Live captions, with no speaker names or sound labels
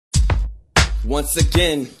Once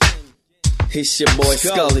again, it's your boy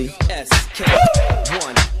Skully.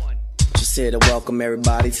 SK1. Just here to welcome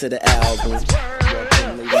everybody to the album.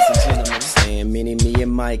 Welcome, ladies and gentlemen. Saying Mini, me,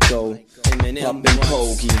 and Miko. Pup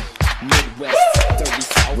Pogi. Midwest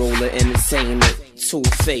 30 Roller Entertainment. Too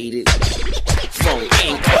faded. Funk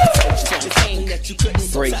Inc.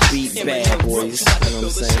 Break beat bad boys. You know what I'm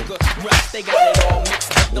saying?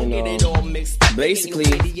 Basically,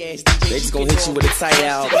 they just gonna hit you with a tight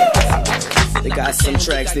album. They got some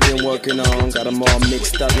tracks they've been working on, got them all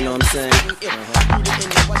mixed up, you know what I'm saying?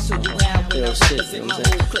 Real shit, you know what I'm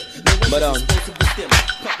saying? But I've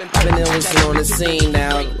been noticing on the scene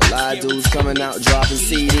now, a lot of dudes coming out dropping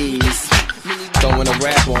CDs, throwing a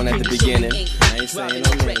rap on at the beginning. I ain't saying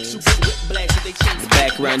no names. In the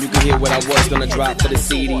background you can hear what I was gonna drop for the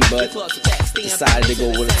CD, but decided to go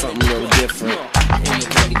with something a little different.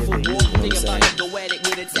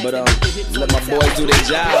 But let my boys do their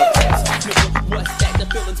job.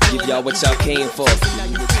 Give y'all what y'all came for.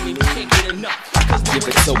 Give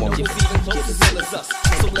it to them. Give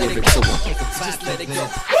it to them. Just let it go.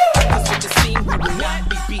 With the scene, we will not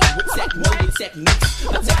be beat with techniques. A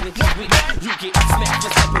technically weak, you get smacked for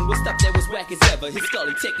stepping with stuff that was whack as ever. His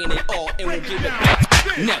Skully taking it all and won't give it back.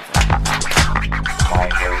 Never.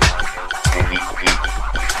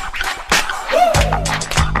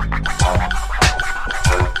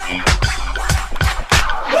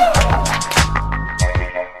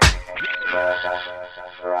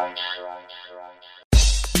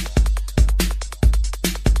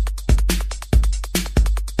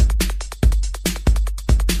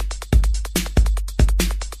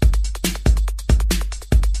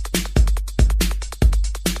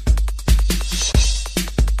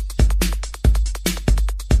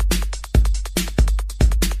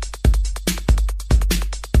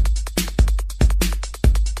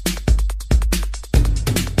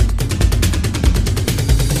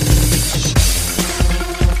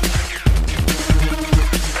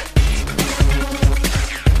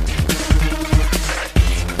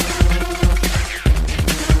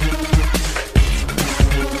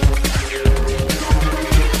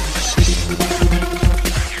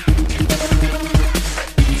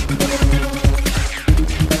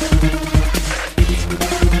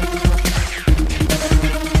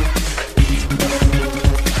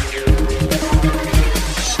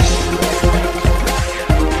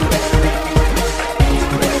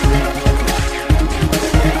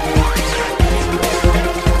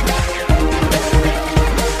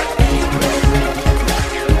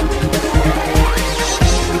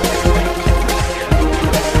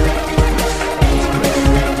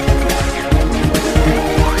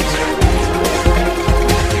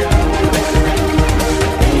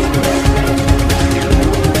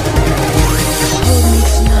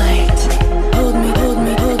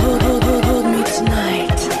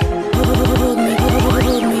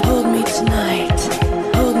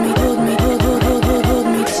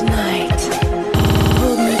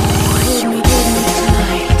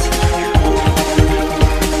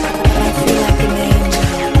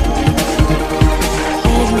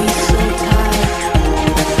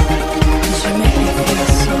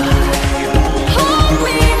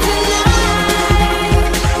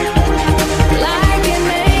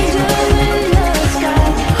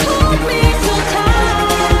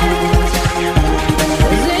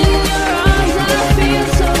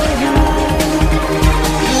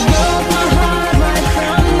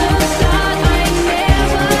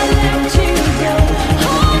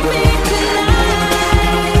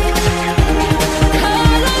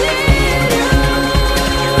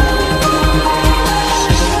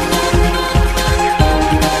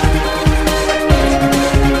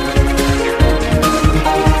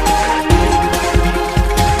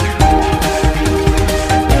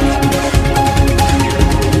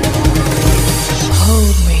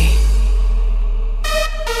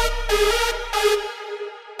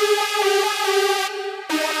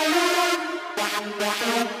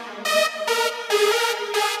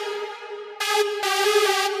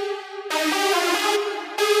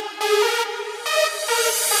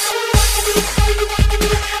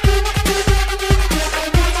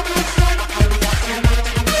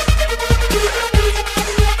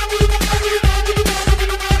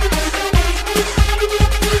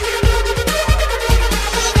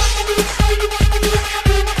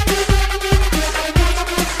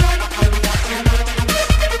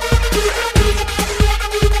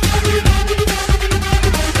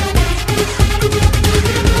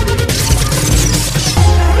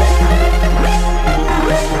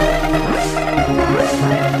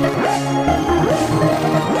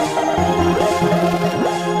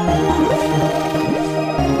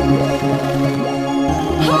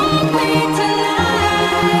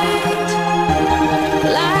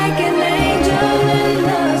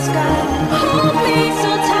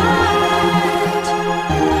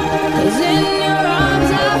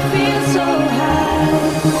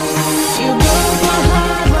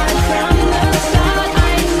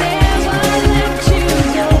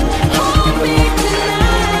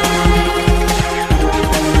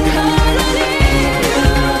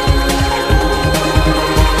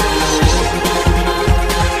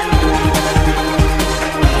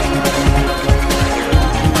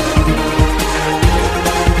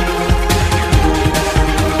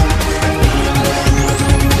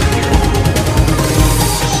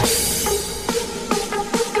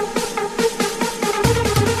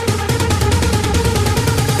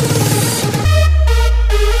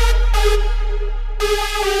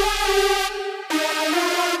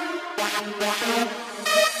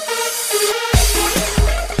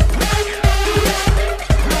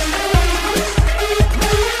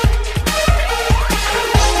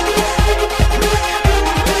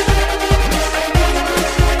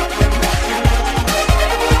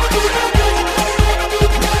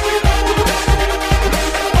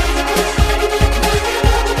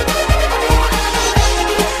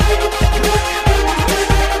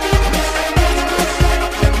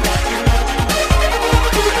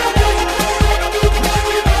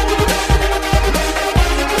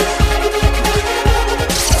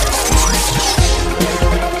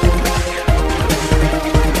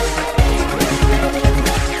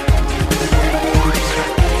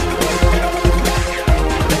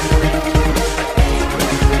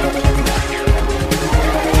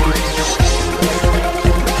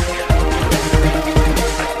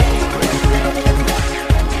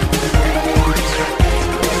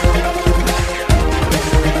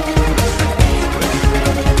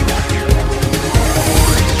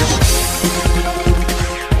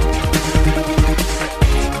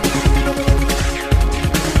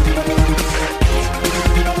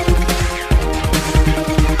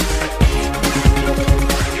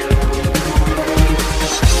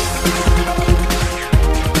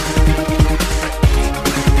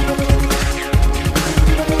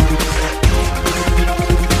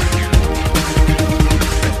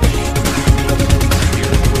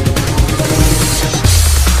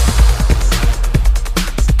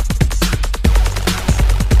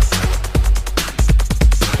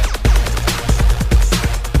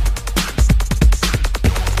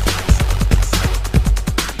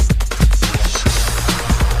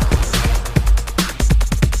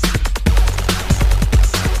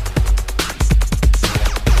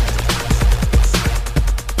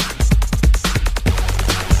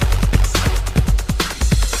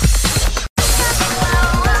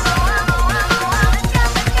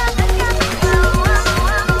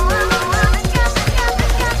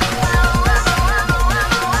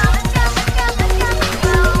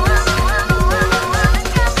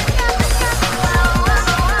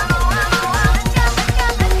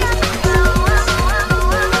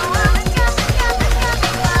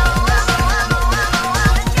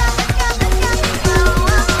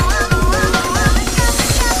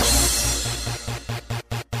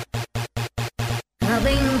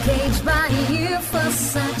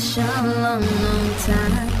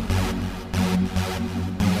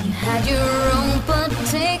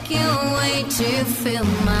 your way to fill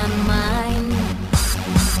my mind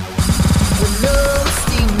with low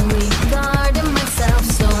esteem regarding myself,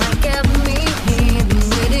 so I kept me hidden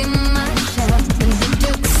within my shell. And it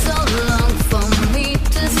took so long for me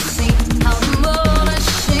to see how more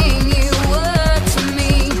ashamed you were to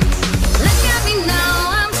me. Look at me now,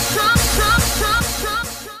 I'm strong, strong, strong, strong.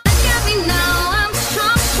 Look at me now, I'm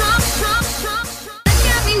strong, strong, strong, strong. Look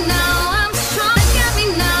at me now, I'm strong. Look at me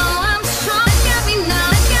now, I'm strong. Look at me now,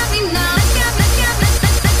 look at me now, look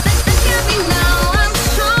at me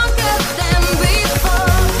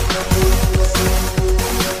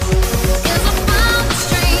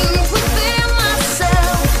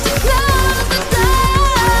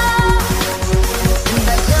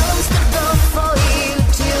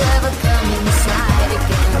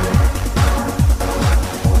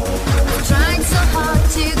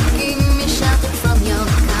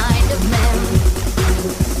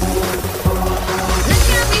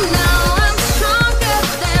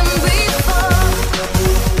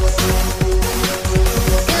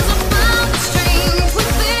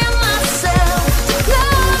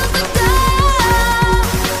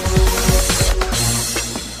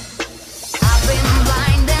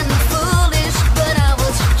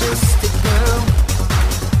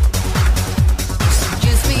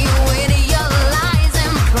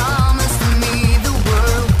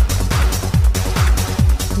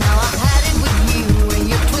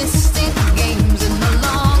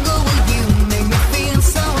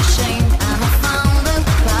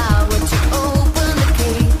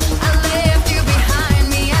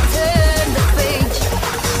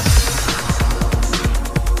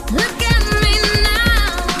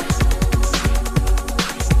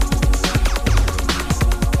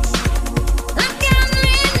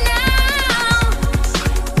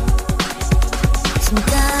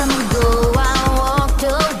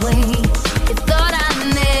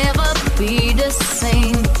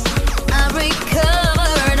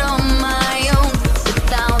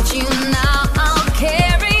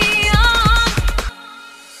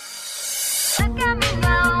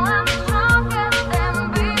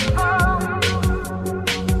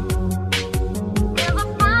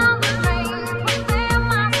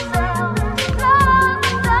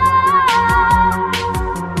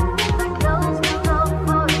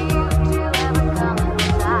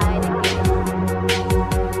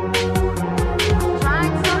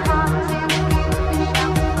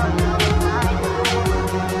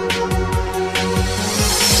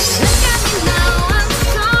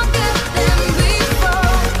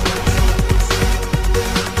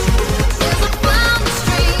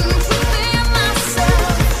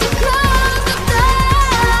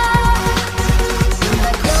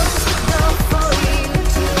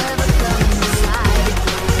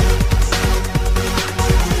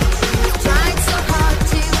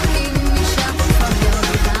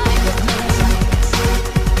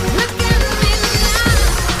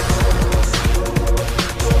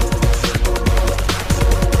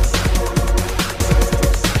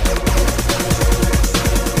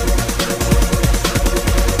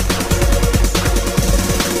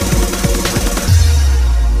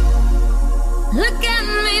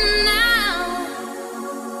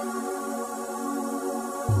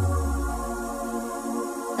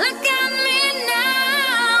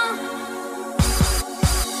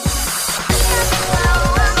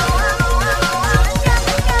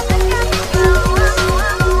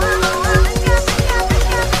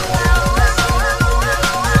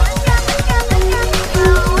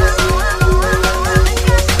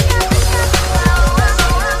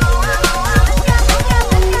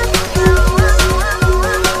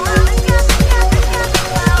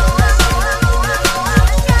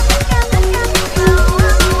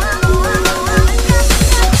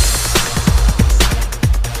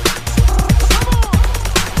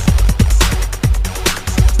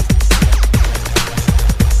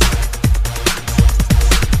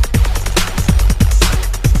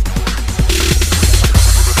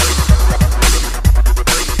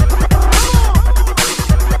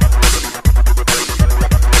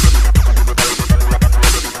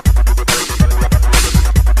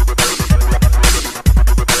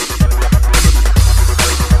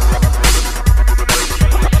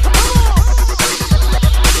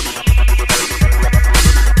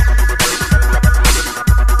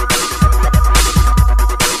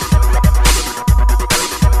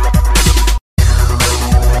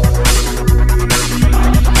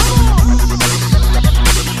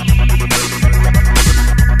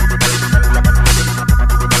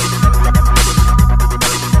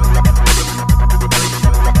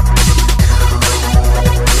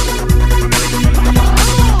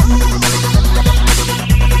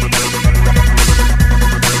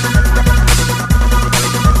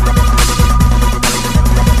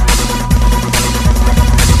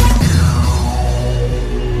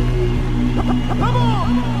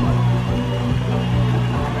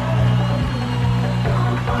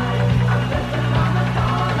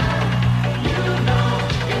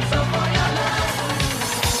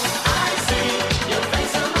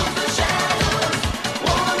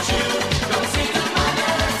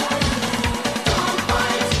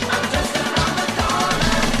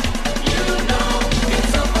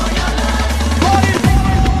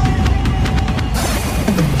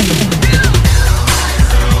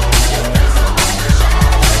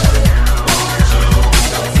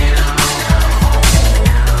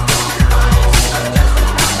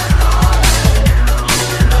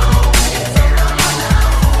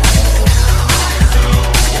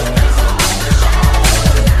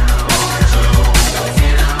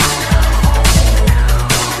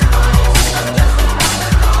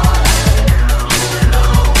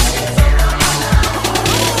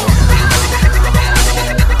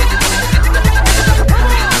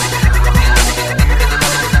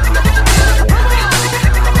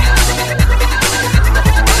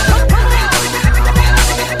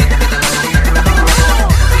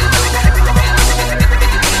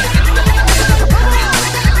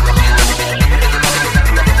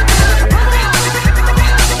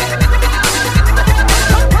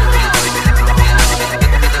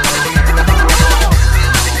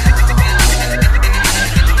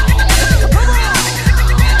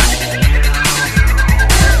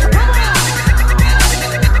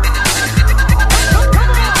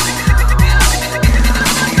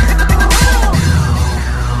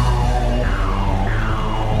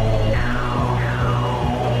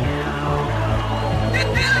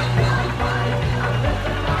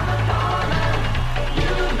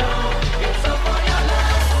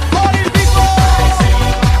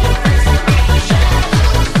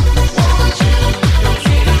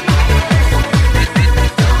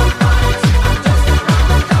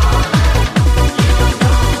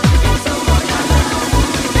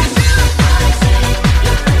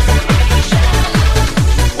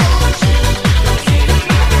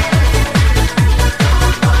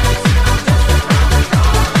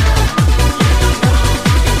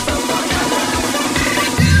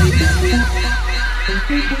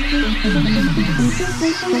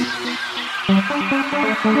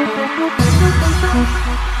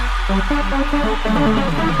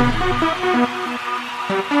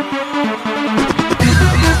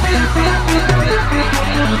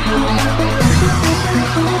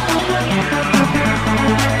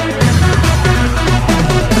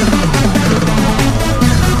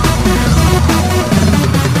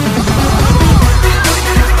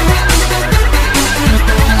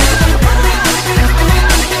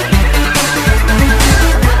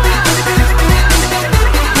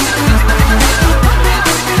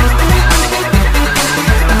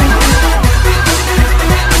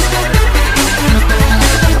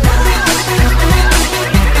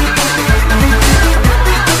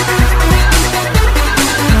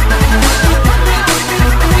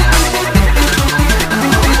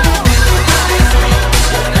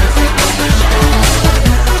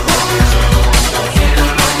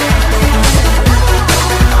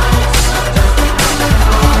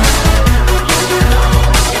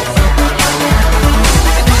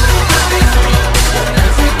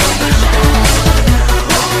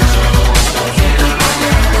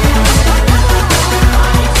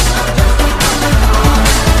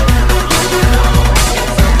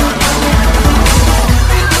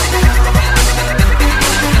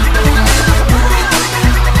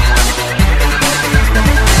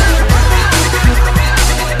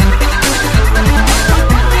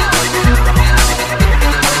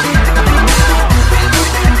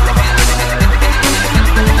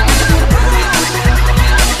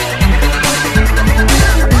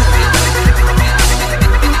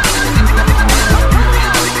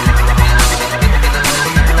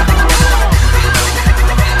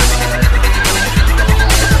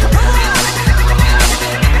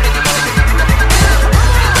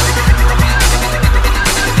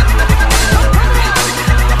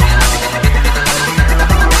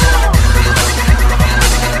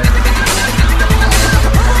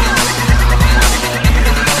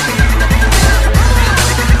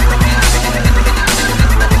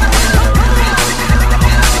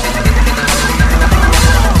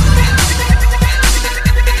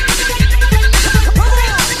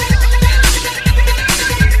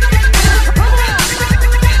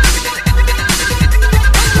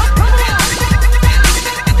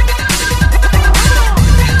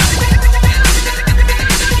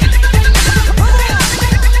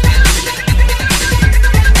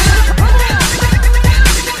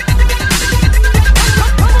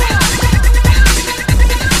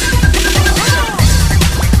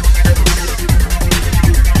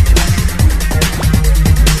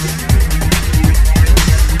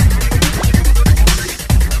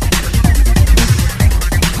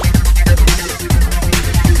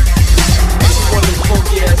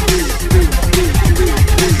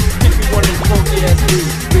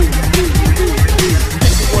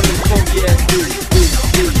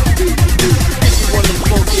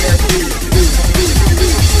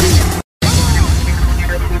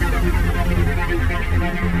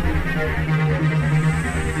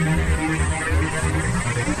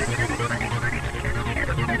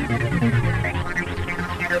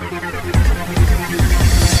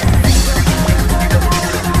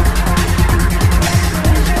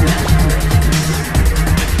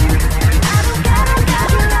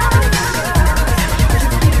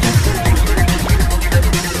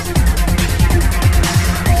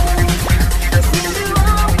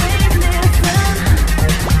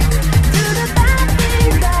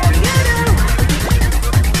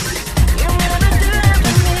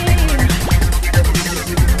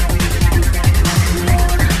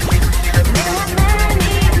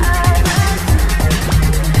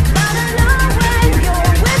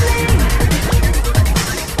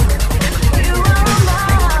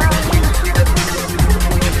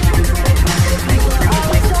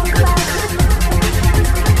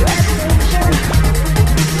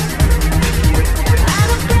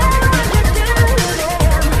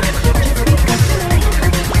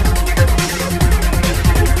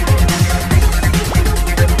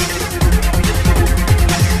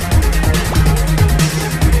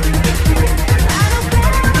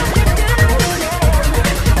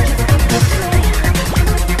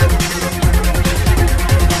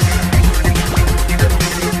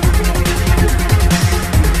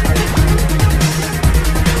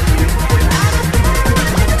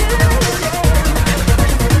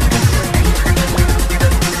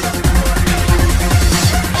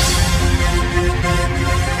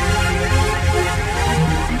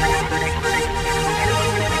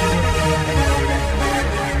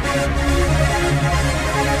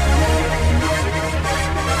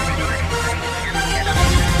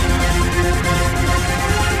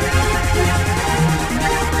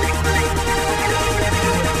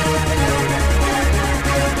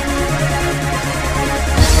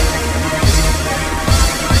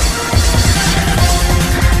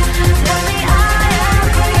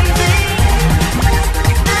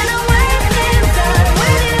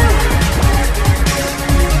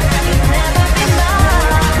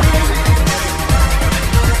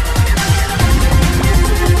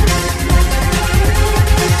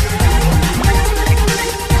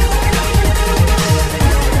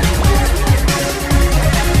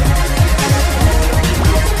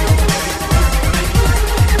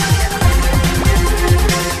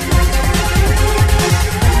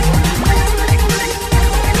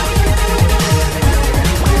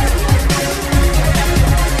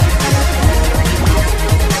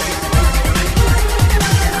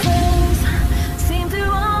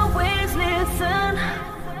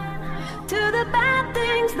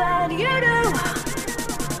that you do.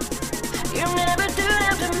 You never do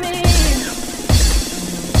after me.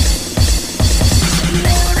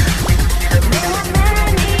 There were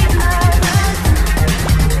many others,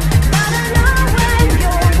 but I know when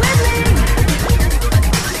you're with me,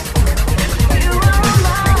 you are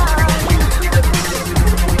mine.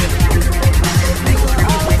 You are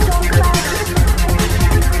always so close,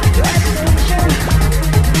 your attention.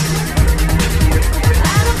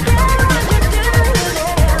 I don't care what you do,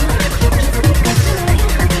 then just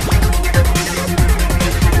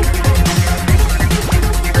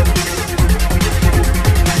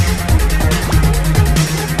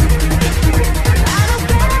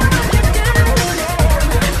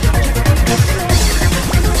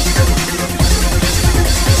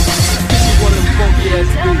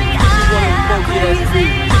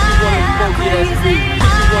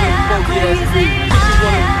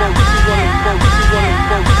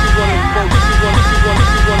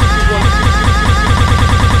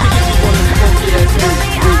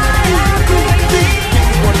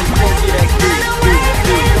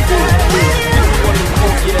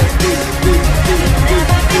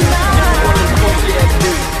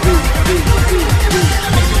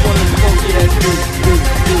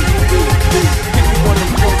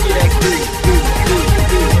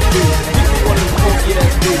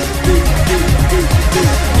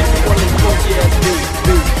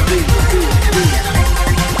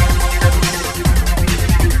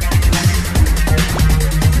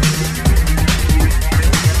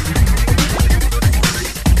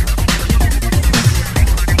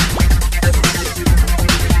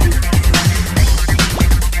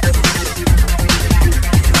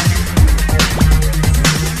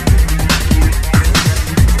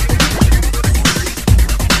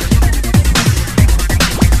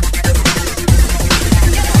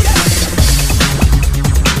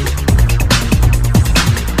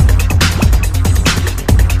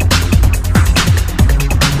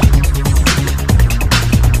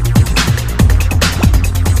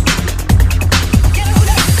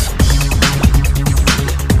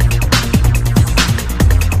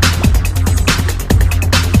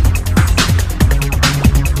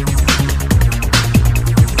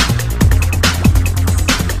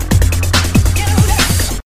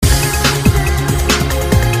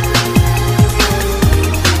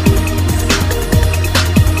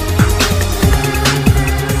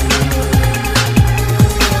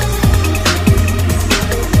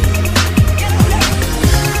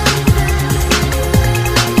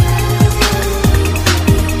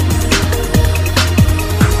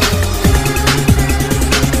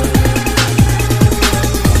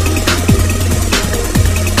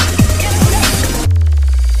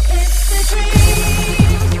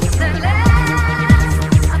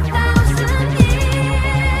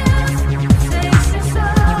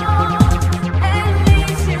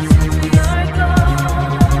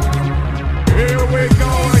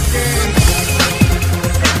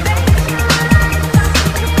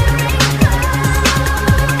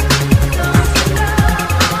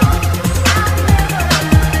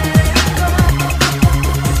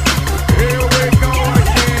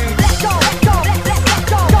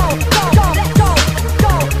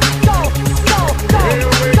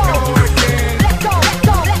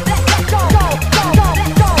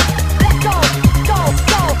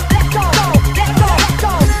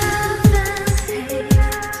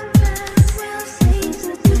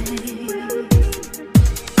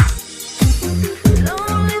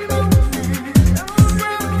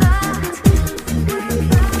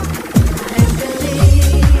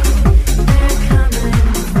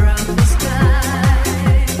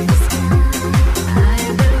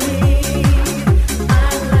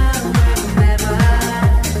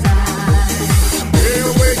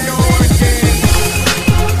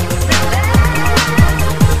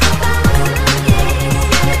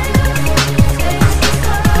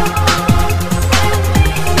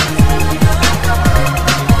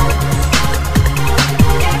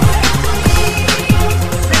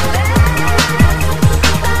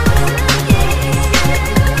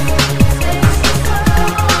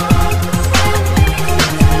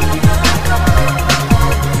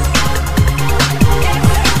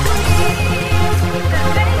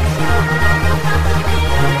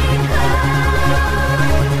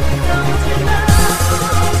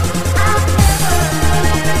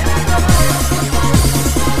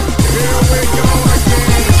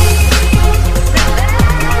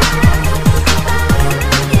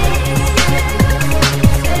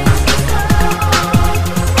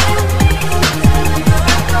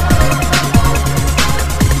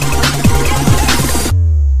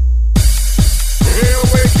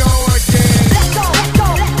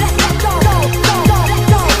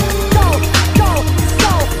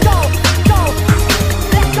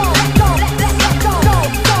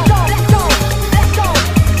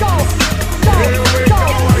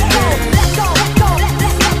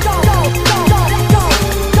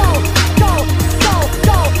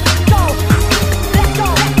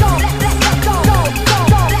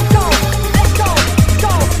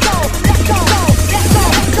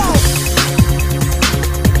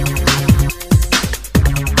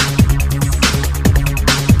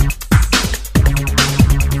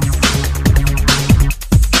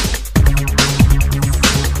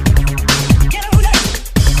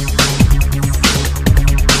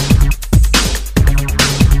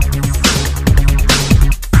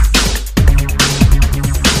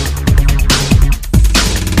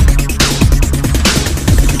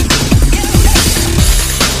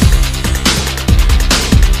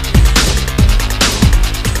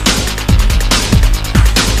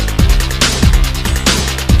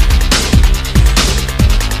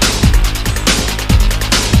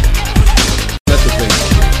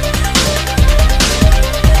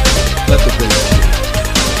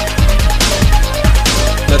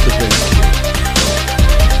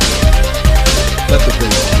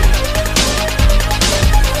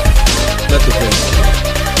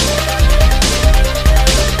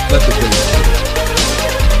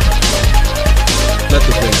Let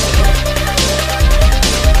the bass.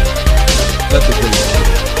 Let the bass.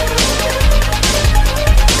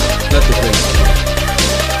 Let the bass.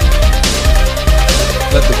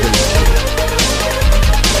 Let the bass.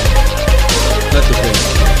 Let the bass.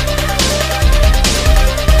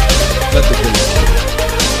 Let the bass.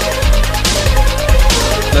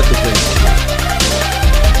 Let the bass.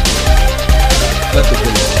 Let the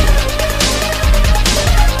bass.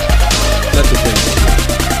 Let the bass.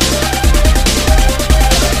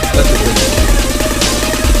 Let the bass.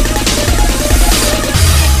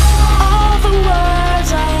 All the words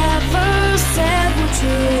I ever said were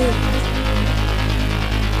true.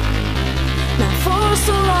 Now for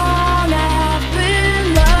so long I have been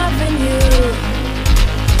loving you.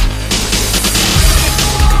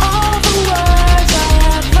 All the words I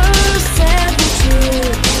ever said were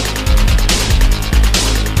true.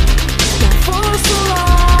 Now for so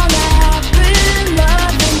long I have been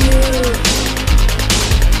loving you.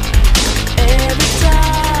 Every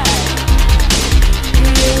time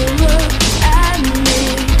you look at me,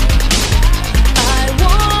 I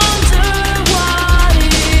wonder what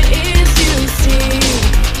it is you see.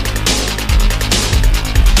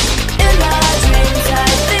 In my dreams I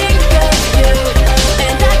think of you,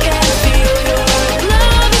 and I can feel your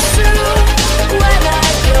love is true. When I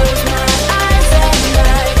close my eyes at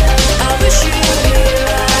night, I wish you here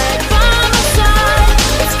right by my side.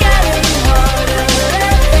 It's getting harder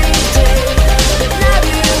every day, but now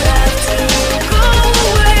you have to go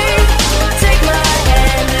away. Take my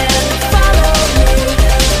hand and follow me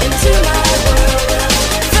into my world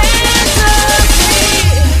of fantasy.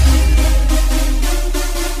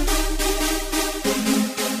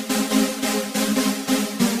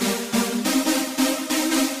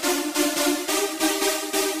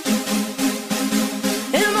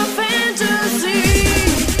 In my fantasy.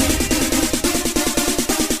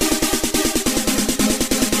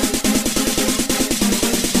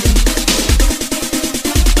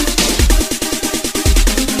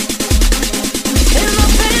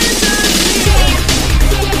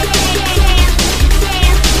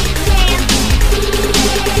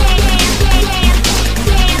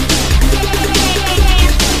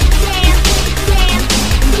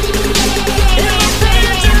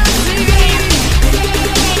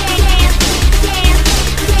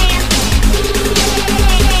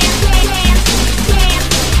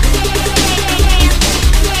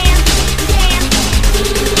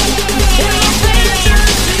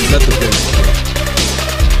 Let the bass.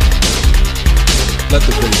 Let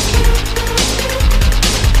the bass.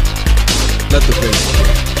 Let the bass.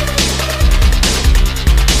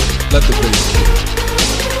 Let the bass.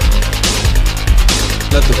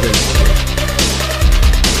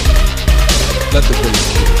 Let the bass.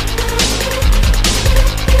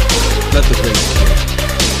 Let the bass. Let the bass.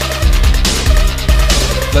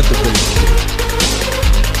 Let the bass.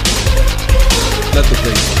 Let the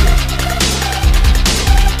bass.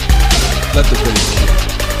 Let the bass.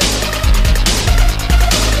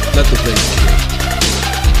 Let the bass.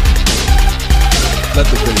 Let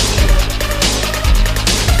the bass.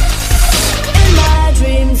 In my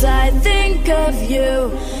dreams I think of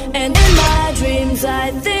you, and in my dreams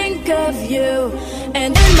I think of you,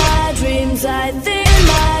 and in my dreams I think, in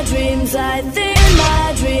my dreams I think, in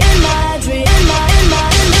my dream, in my dream, in my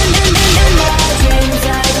dreams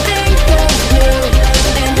I think of you,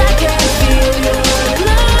 and I can feel your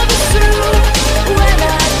love is true. When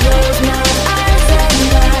I close my eyes at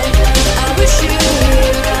night, I wish you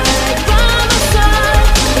here right by my side.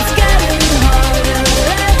 It's getting harder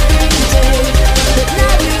every day, but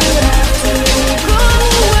now you have to go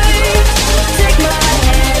away. Take my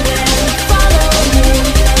hand and follow me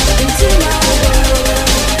into my world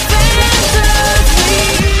of fantasy.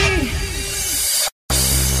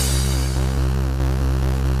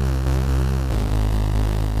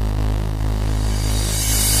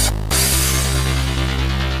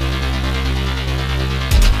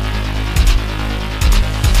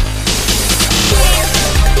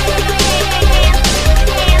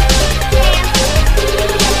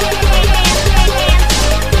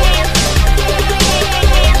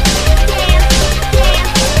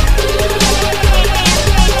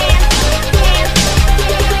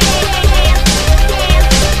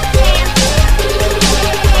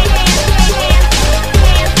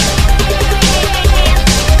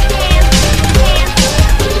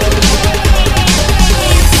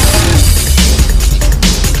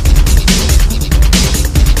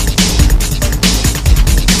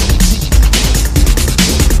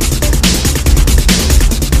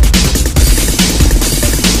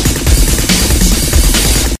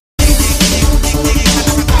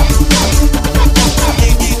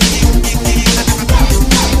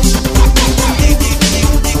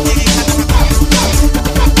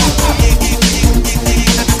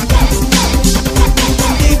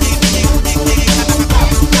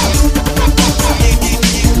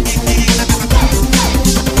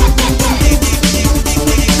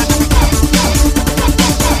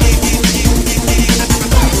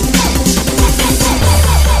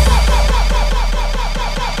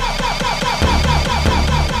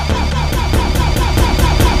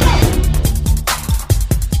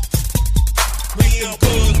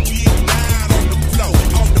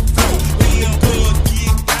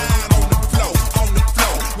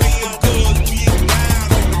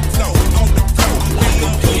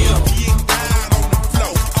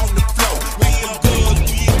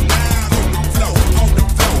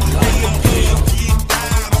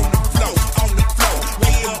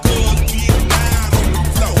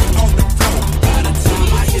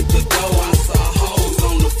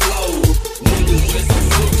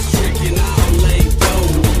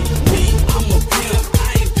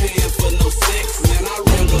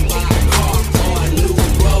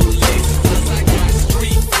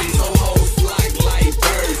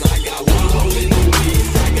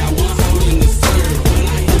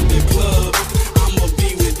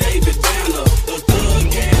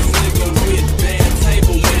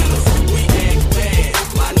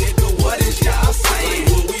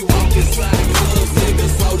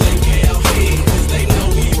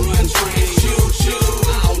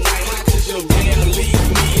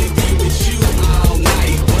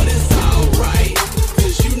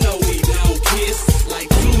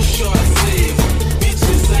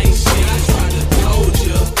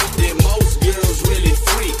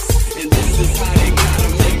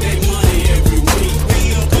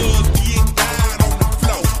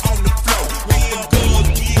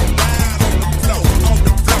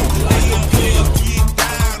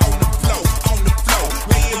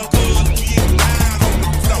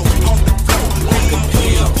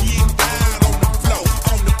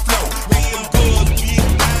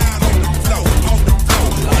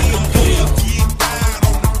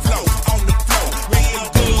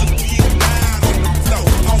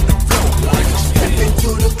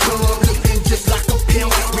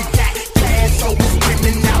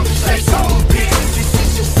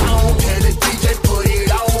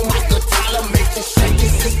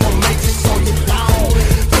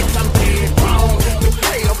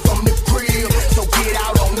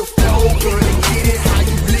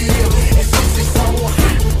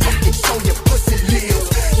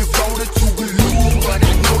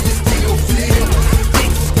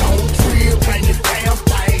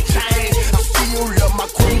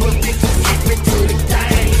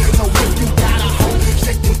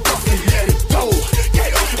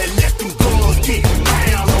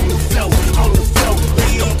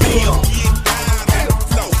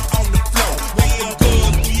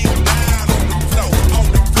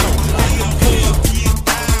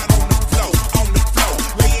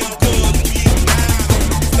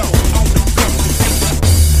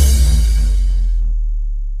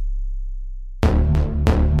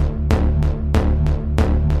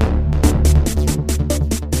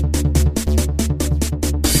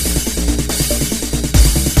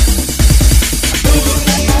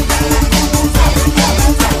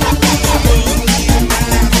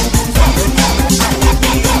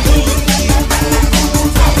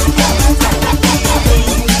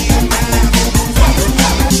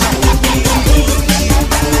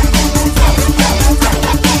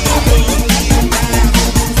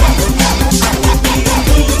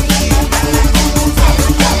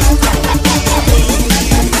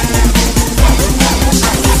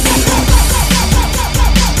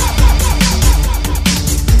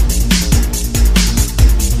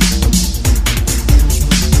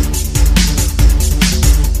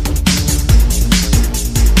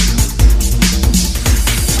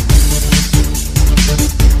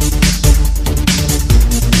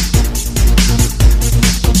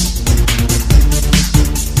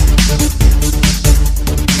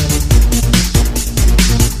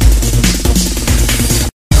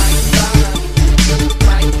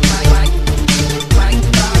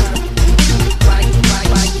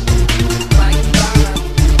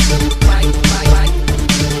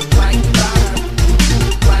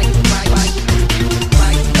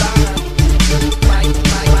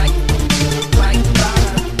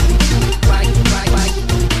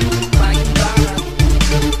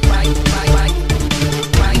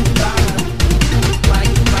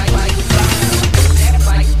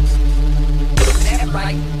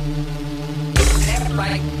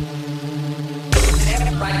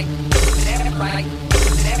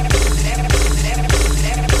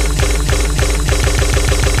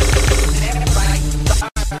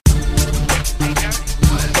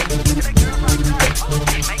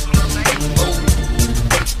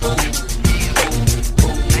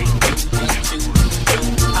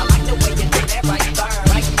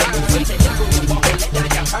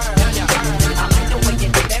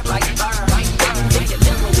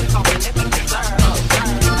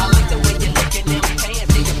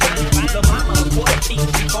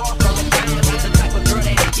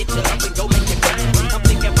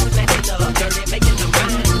 Making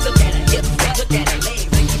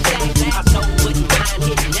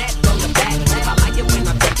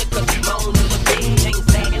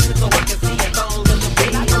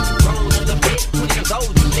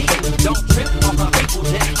Don't trip off my people,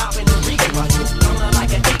 just hop in the regal. I swoop down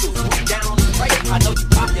like an eagle, swoop down on the prey. I know you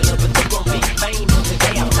popular, but you gon' be famous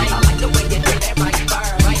today. I'm saying, I like the way you do that right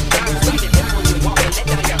there, right there. See the hip when you walk and let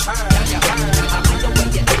down your hair, down your hair. I like the way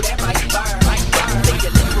you do that right there, right there. See the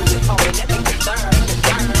hip when you talk and that make you stir, make you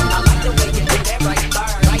stir. I like the way you do that right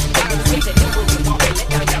there, right there. See the hip when you walk and let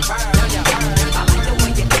down your hair, down your hair. I like the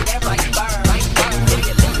way you do that right there, right there. See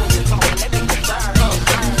the hip when you talk and that make you stir.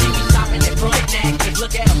 She be stopping at front neck, just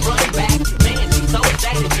look at her front back. Man, she's so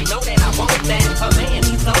savage, she know that I want that. Her man,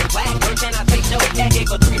 he's so whack. Girl, can I take no khaki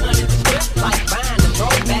for 300 to strip? Like buying the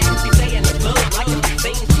throwback. She say in the club like a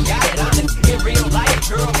scene, she got it honest. In real life,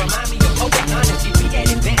 girl, remind me of Pocahontas. She be at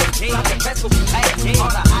events, like the press will be passed. All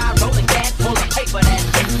the eye rolling gas full of paper that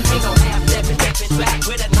ain't no half stepping, stepping back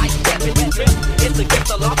with a nice stepping trip. It's a gift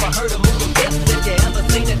of law for her to move them hips. If you ever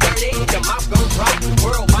seen a dirty, your mouth gon' drop.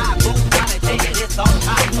 Worldwide, boots, gotta take it, it's all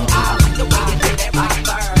hot. I like the way you do that right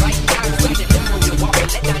there, right there. Switch it hip when you walk and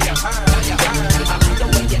let down your hair, down your hair. I like the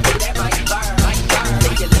way you do that right there, right there.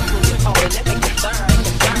 Take your lips when you talk and let make you stir, make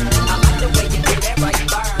you stir. I like the way you do that right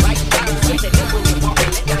there, right there. Switch it hip when you walk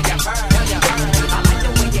and let down your hair, down your hair. I like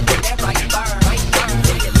the way you do that right there, right there.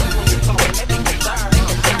 Take your lips when you talk and let make you stir, make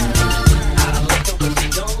you stir. I like the way she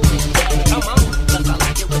doing it, come on, 'cause I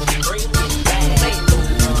like it when she bring it back. Say what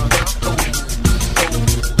you do.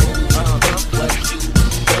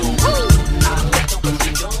 I like the way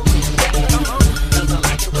she doing it, come on, 'cause I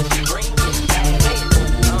like it when she bring it back. Say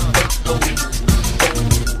what you do.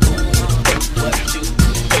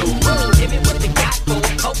 Give me what you got for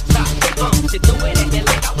a coke shop. She do it acting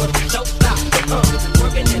like I was a showstop.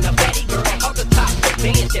 Working in a fatty girl off the top.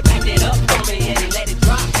 Then she backed it up on me and let it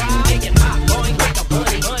drop. Getting hot, going like a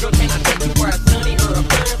bunny. Girl, can I take you where a sunny or a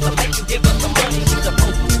burn? So make you give us some money. She's a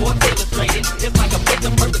post Sports Illustrated. It's like a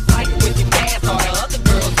picture perfect sight when she pass. All the other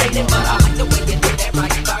girls hate it, but I like the way you do that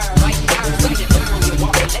right there, right there. Switch it up when you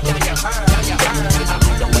walk and let down your hair, down your hair. I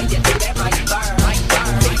like the way you do that right there, right there.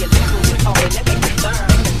 Take your lips when you talk and let make you stir,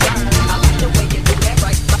 make you stir. I like the way you do that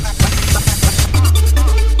right there.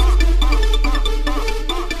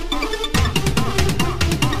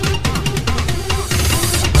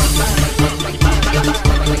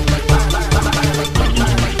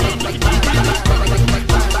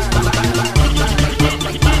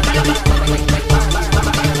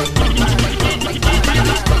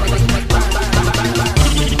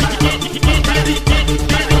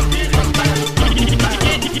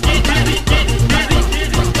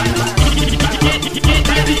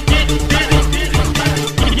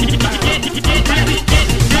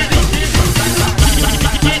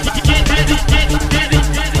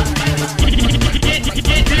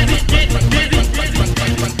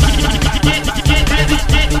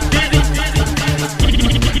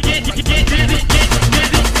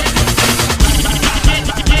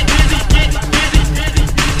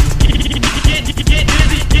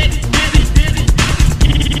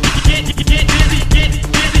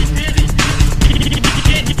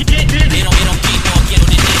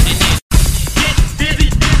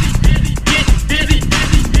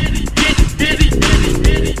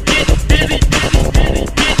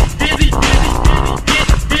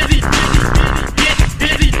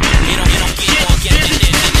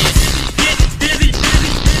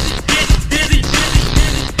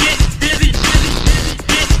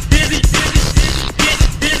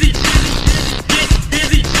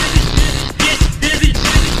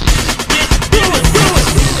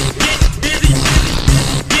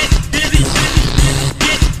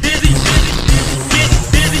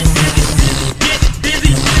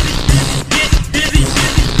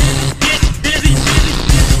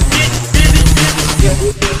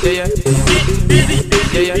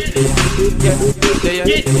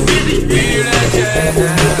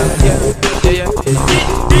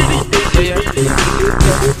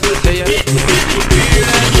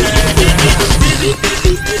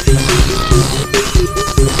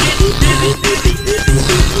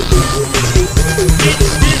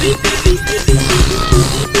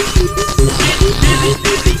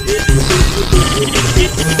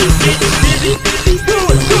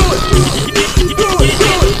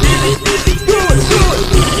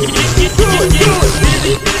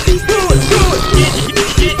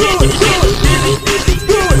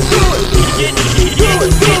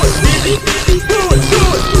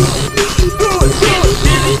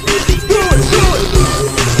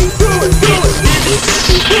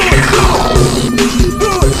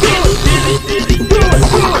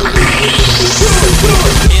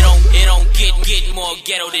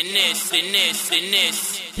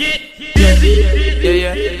 Shake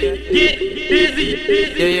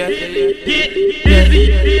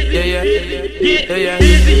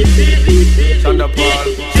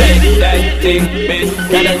that thing, bitch.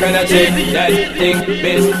 Can I shake that thing,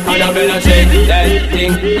 bitch? And I better shake that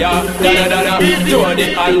thing, yeah. Da. Jody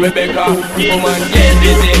and Rebecca, woman, get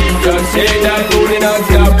busy. Just shake that booty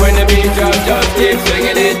non-stop when the beat drops. Just keep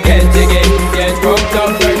swinging it, get jiggy. Get pumped up,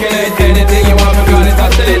 circulate anything you want. Because it's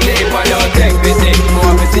hostility, but don't take pity.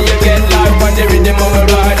 Want to see you get live on the rhythm of my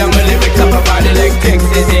ride. And my lyrics up about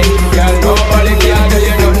electricity. Girl, nobody can do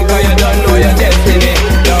you nothing, cause you don't know your destiny.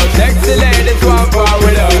 Those sexy ladies want power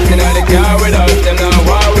with us. You know the car with us, them not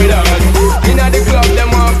war with us. You know the club, them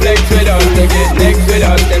want flex with us. They get next with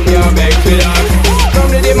us, them can't vex with us. From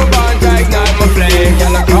the day my bond, I ignite my flame.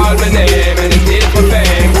 Y'all call my name and it's it for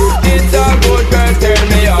fame. It's all good, girl, turn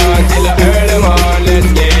me on till I earn them on. Let's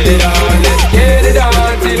get it on, let's get it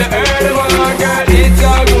on till I earn them on. Girl, it's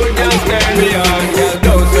all good, just turn me on. Girl,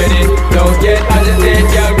 don't sweat it, don't get agitated.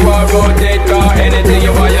 Girl, go and rotate, cause anything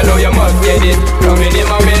you want, you know you must get it. Coming in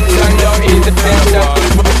my mention, don't eat the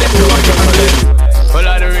tension. Well,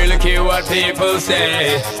 I don't really care what people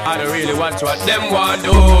say. I don't really watch what them want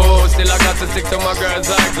do. Still I got to stick to my girls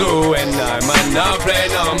like glue. And I might not play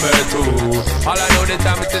number 2. All I know the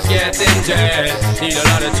time is just getting jet. Need a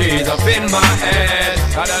lot of trees up in my head.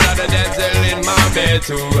 Got a lot of dental in my bed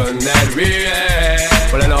to run that real.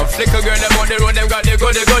 Well, I know flicker girl, them on the road, them got the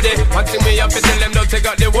goody. One thing me have to tell them, don't take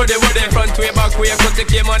out the woody. Front way, back way, cut the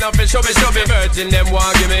came on off and show me. Virgin, them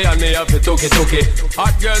want give me, and me have to took it.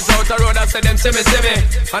 Hot girls out the road, I say them see me.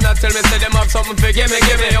 And I tell me, say them have something for give me.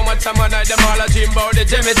 How much time I night, them all a dream about the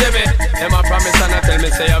Jimmy. Them a promise and I tell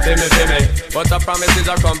me, say you feel me. But a promise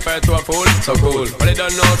is a compared to a fool, so cool. But they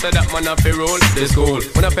don't know, say that man have to rule the school.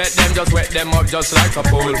 When I pet them, just wet them up just like a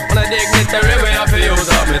pool. When I dignitary way, I have to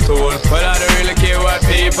use up my tool. But I don't really care what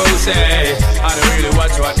people say. I don't really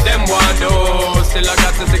watch what them want do. Still I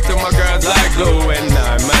got to stick to my girls like glue. And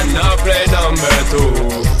I might not play number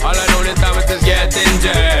 2. All I know this time is just getting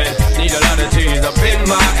jet. Need a lot of cheese up in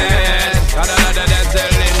my head. Got a lot of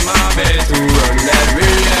dental in my bed to run that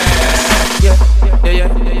relay. Yeah.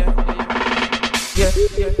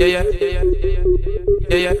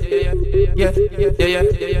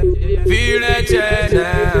 Feel that jet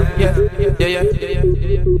now.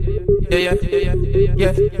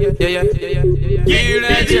 Feel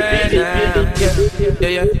that jet now.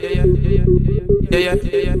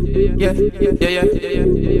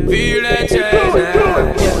 Feel that jet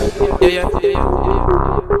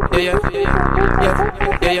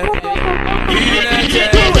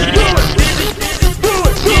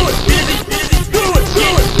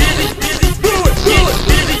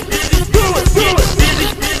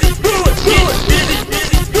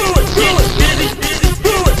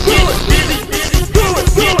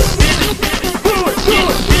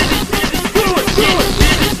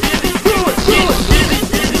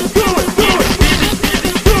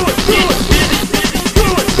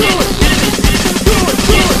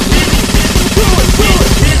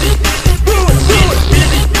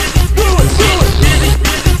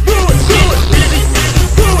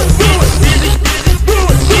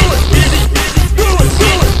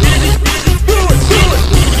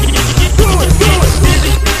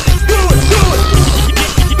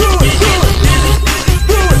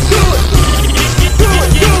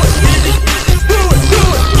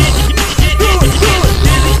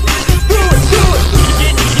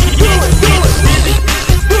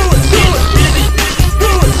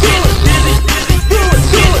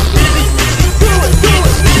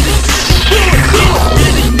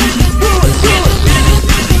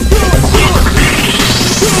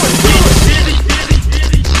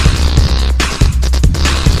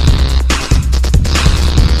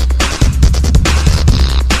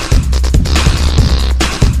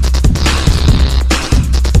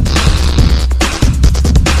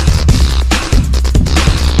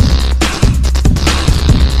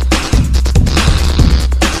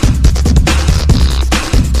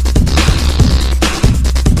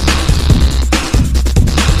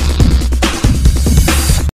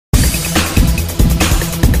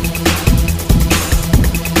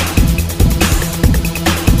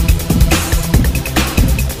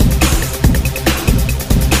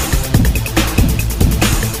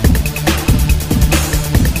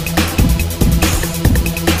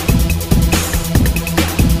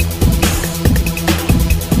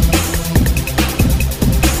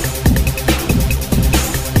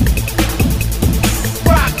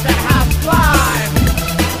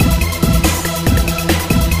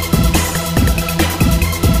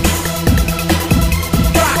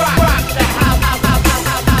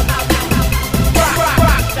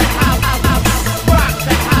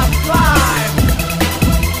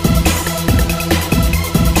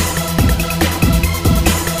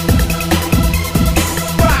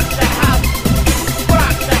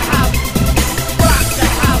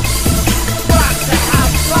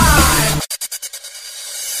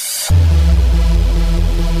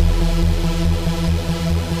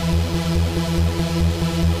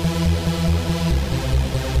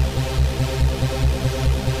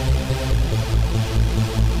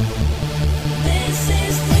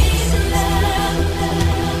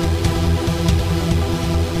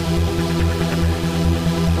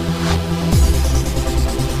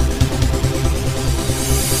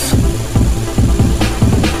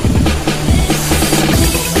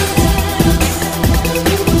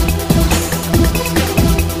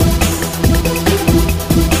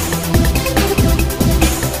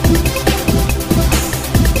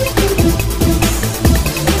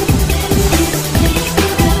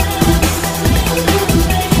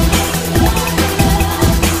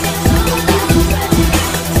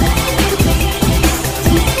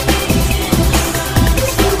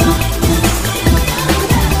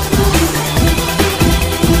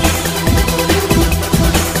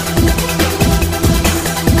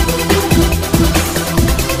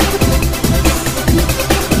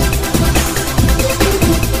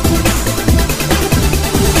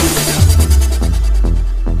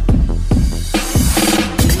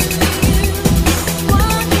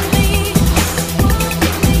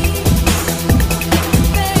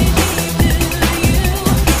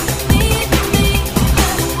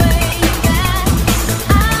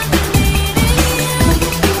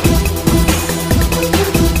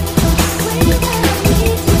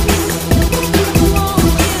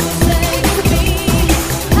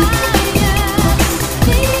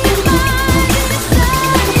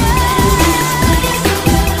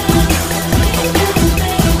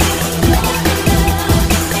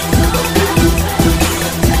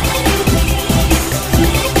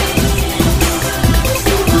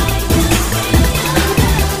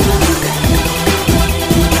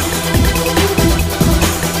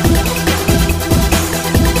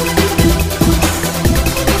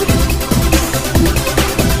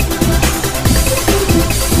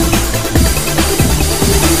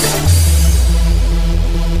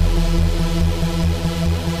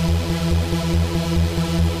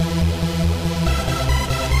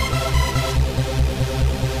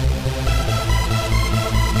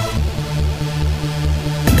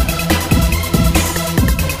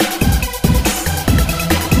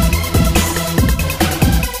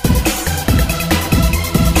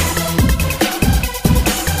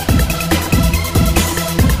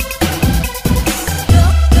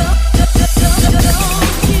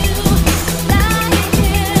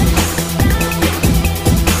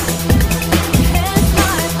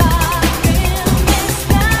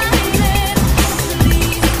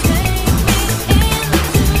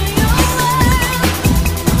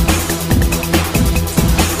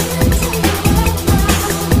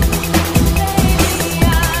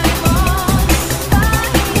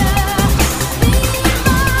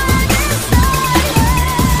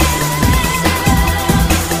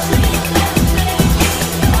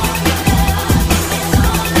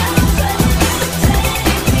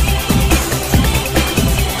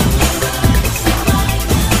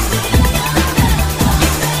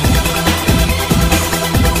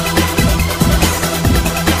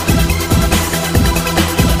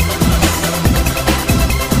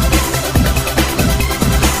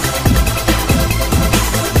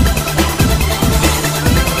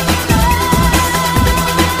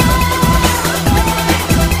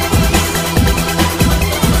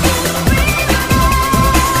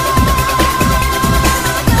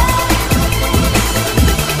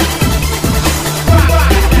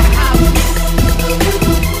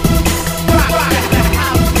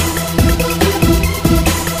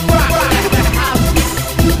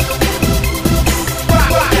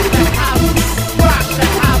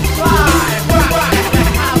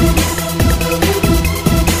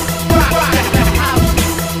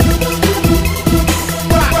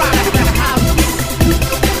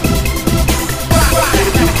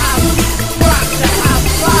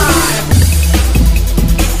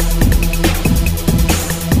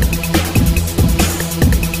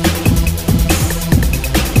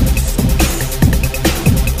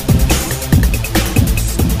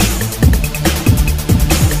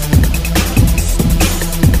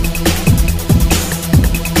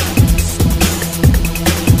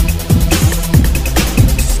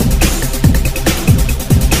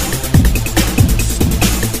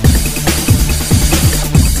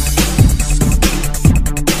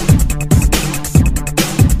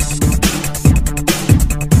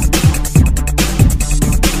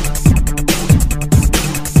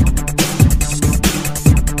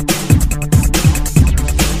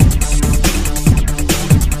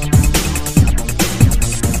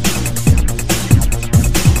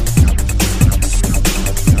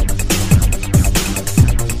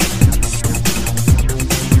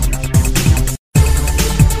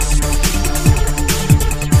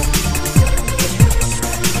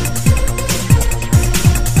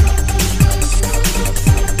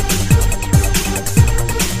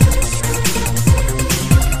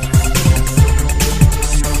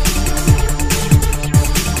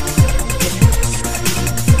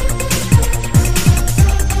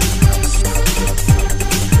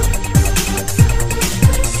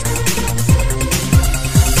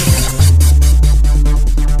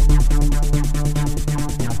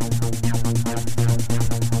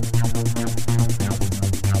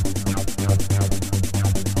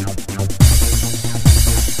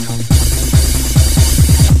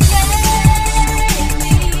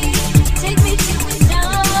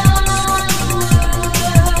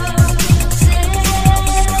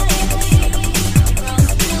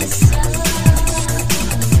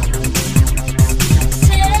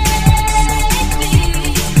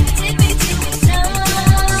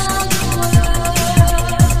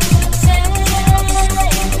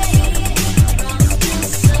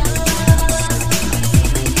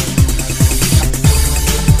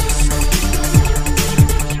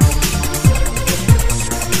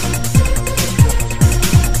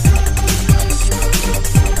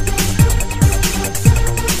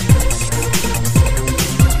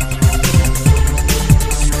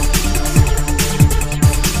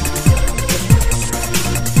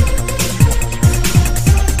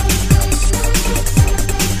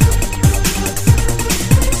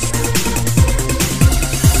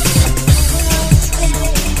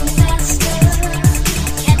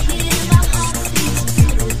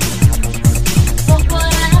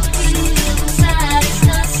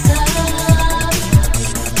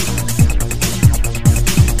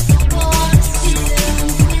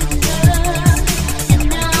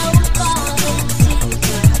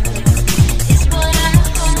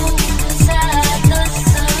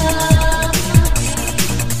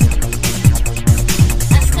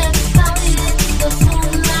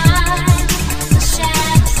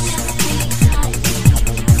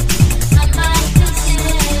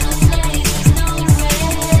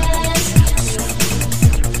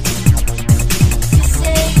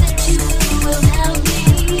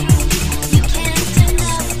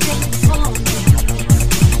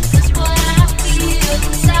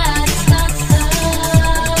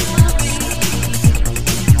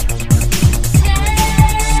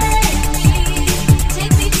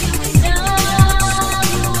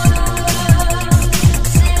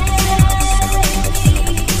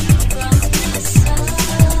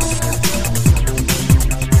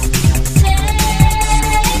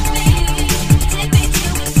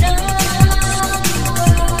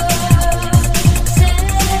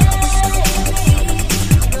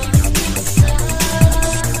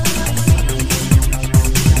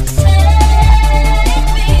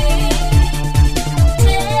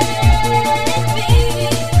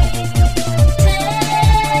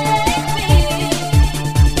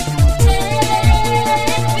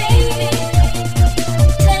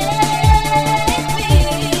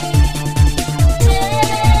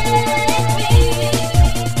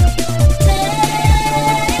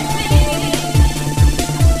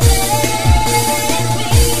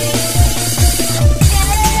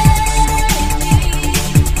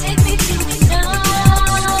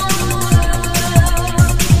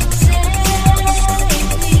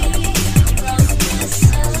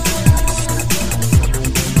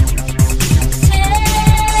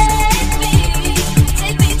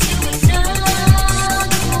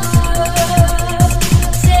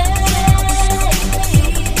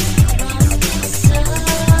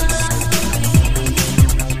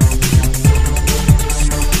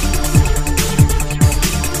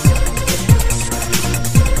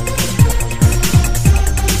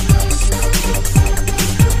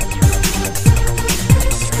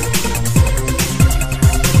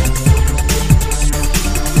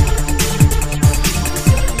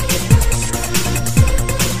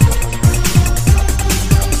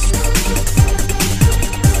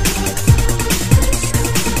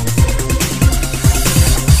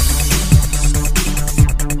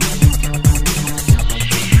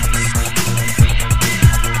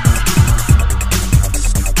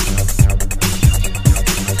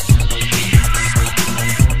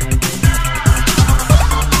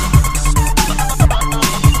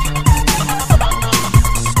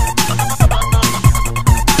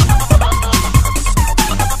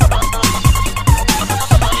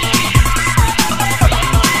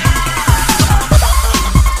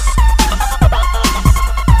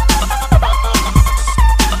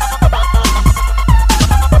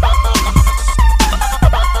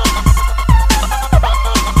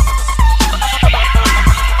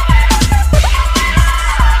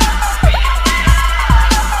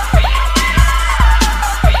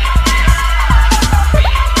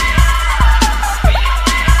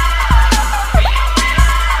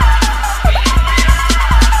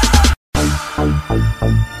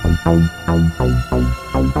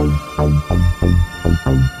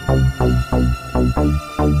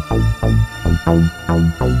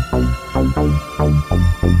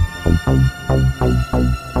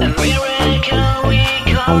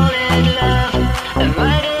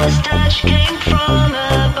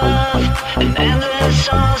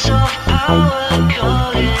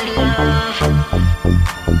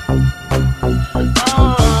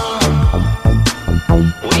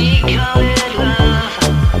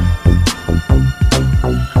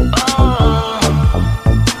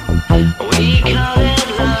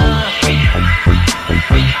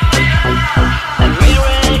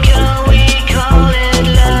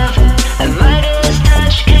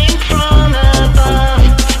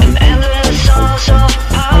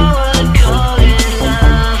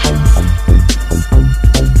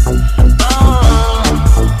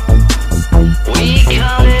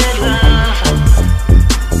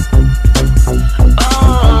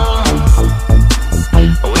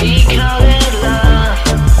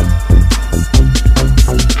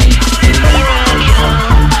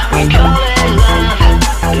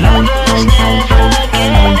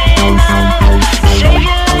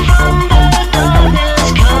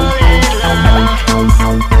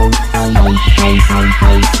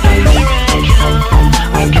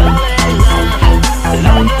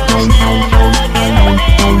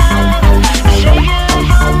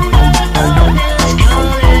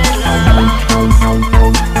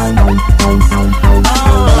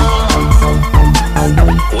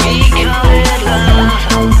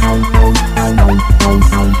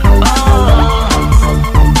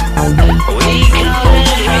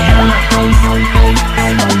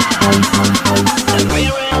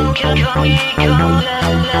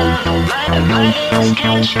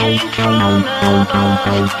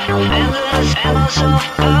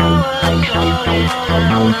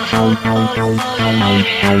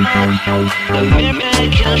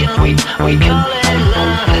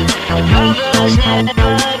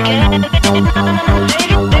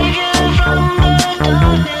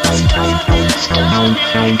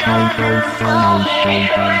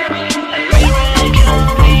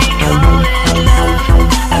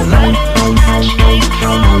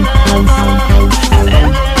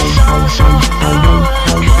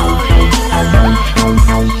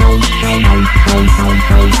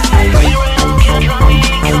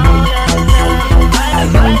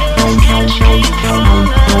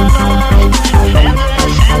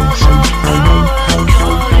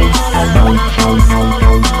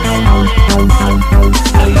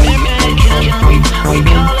We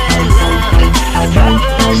call it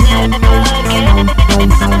love.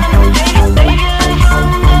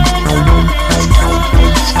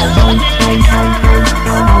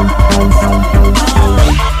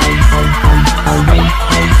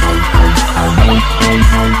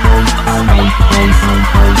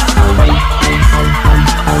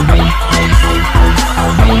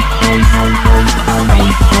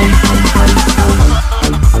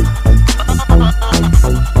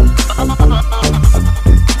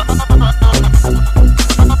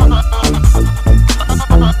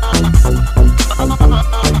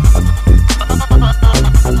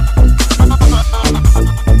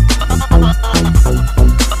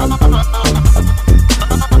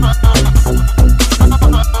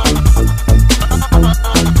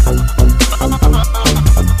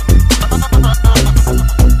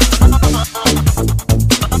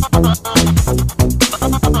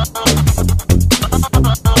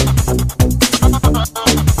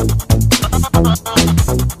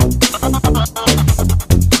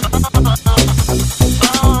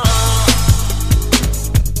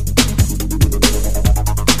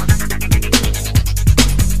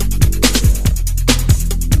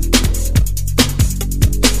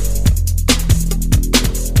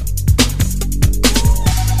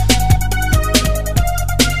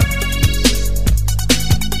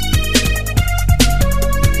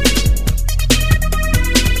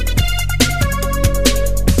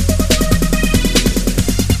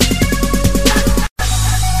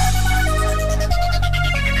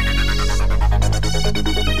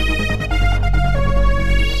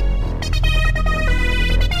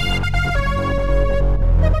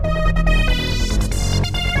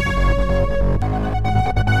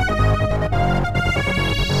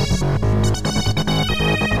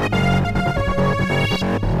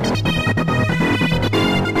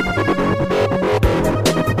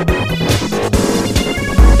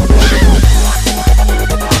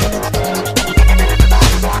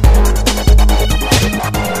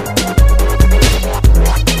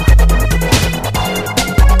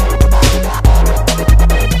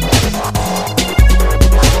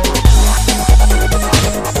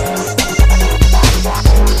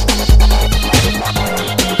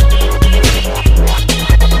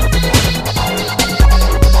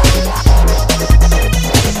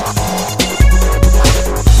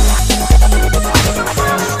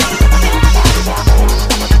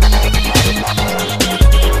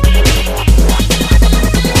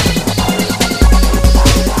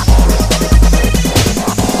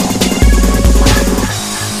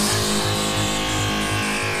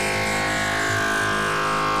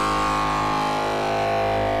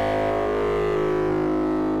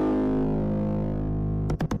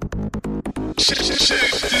 Check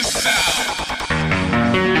this out.